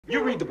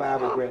You read the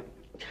Bible, Grant?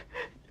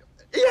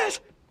 Yes.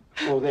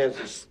 Well, there's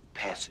this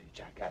passage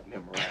I got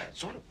memorized.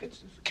 Sort of fits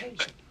this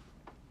occasion.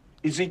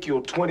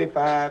 Ezekiel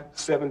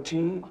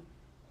 25:17.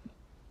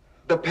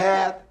 The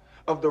path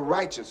of the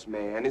righteous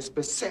man is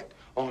beset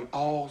on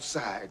all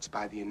sides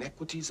by the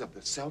iniquities of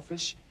the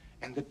selfish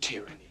and the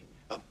tyranny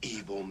of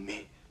evil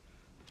men.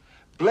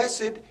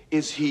 Blessed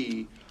is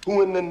he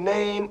who in the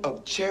name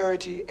of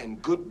charity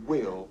and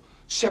goodwill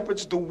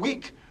shepherds the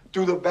weak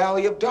through the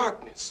valley of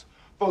darkness.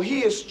 For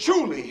he is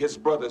truly his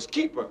brother's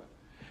keeper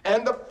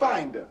and the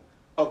finder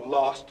of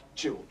lost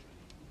children.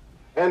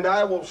 And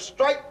I will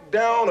strike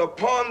down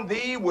upon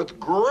thee with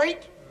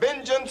great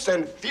vengeance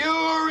and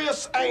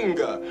furious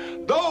anger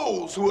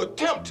those who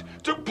attempt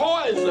to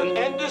poison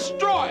and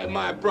destroy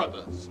my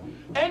brothers.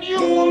 And you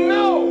will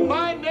know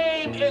my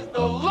name is the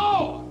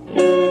Lord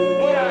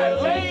when I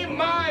lay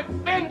my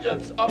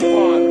vengeance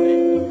upon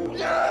thee.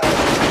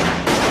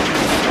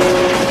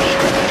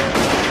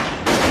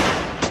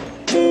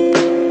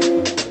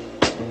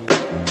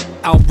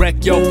 I'll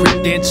wreck your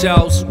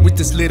credentials with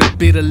this little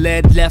bit of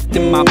lead left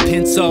in my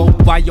pencil.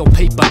 Why your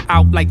paper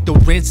out like the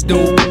rinse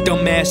do?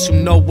 Dumbass, you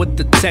know what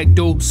the tech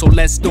do. So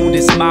let's do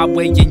this my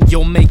way and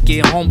you'll make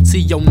it home to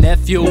your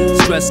nephew.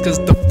 Stress cause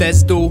the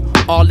feds do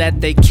all that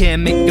they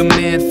can, make the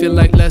man feel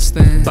like less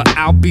than. But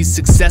I'll be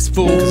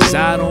successful cause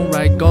I don't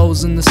write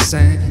goals in the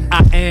sand.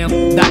 I am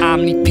the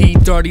OMNI P,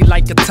 dirty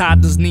like a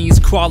toddler's knees,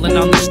 crawling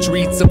on the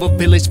streets of a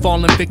village,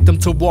 falling victim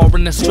to war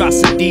and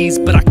atrocities.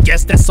 But I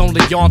guess that's only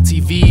on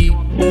TV.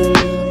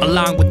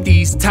 Along with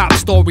these top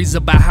stories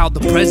about how the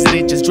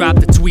president just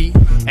dropped a tweet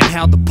and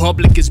how the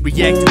public is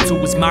reacting to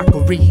his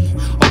mockery.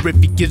 Or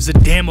if he gives a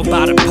damn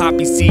about a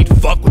poppy seed,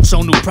 fuck what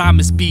your new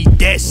promise be.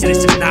 That shit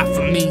is just not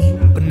for me.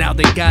 But now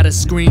they gotta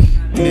scream,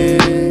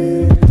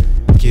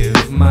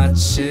 give my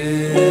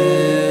children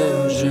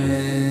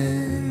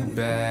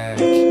back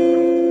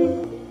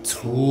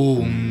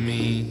to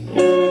me,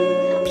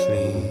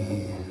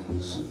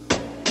 please.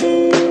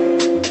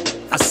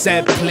 I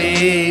said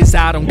please,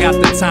 I don't got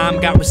the time,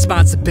 got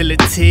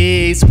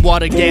responsibilities.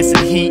 Water, gas,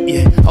 and heat,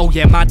 yeah. Oh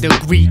yeah, my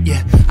degree,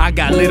 yeah. I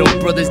got little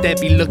brothers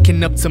that be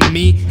looking up to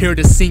me, here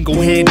to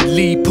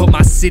single-handedly put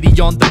my city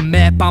on the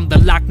map. I'm the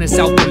Lochness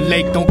out the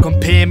lake, don't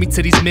compare me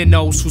to these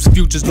minnows whose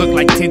futures look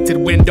like tinted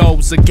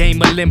windows. A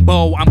game of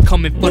limbo, I'm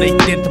coming for they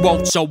thin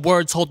throats. Your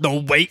words hold no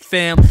weight,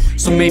 fam.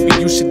 So maybe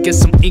you should get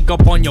some ink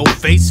up on your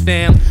face,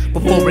 fam,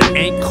 before it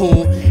ain't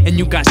cool. And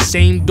you got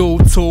shame,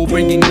 dude, too,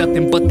 bringing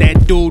nothing but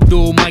that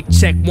doo-doo. Mic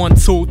check 1,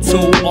 2, 2.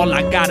 All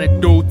I gotta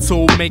do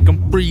to make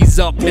them freeze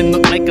up and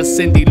look like a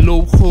Cindy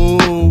Lou Who.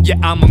 Yeah,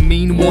 I'm a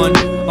mean one,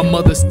 a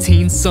mother's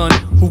teen son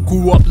who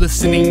grew up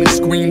listening to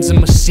screams and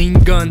machine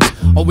guns.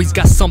 Always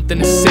got something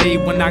to say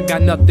when I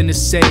got nothing to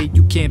say.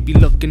 You can't be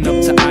looking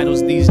up to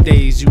idols these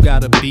days, you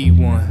gotta be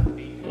one.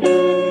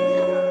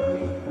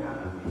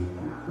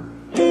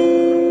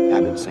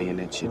 I've been saying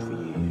that shit for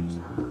years.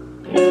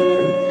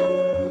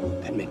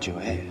 That meant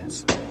your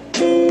ass.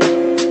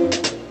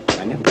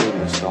 I never gave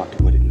him a start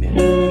to what it meant.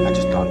 I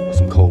just thought it was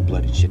some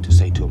cold-blooded shit to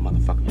say to a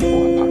motherfucker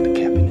before I popped the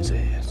cap in his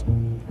ass.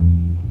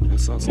 I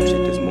saw some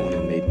shit this morning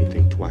that made me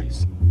think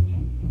twice.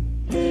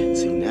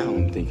 See, now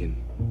I'm thinking,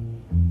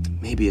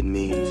 maybe it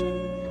means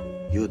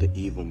you're the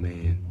evil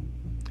man,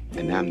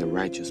 and I'm the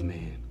righteous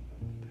man.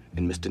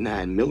 And Mr.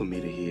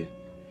 9mm here,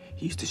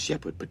 he's the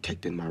shepherd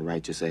protecting my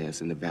righteous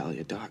ass in the valley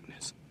of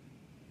darkness.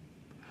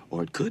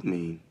 Or it could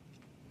mean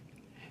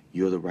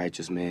you're the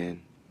righteous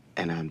man,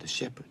 and I'm the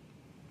shepherd.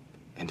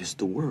 And it's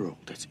the world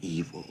that's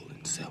evil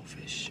and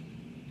selfish.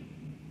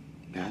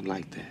 Now, I'd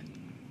like that.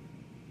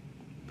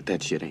 But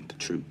that shit ain't the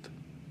truth.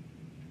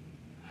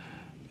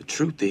 The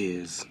truth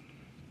is,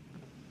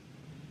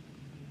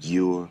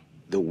 you're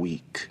the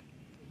weak,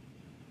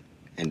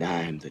 and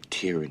I'm the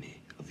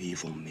tyranny of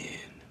evil men.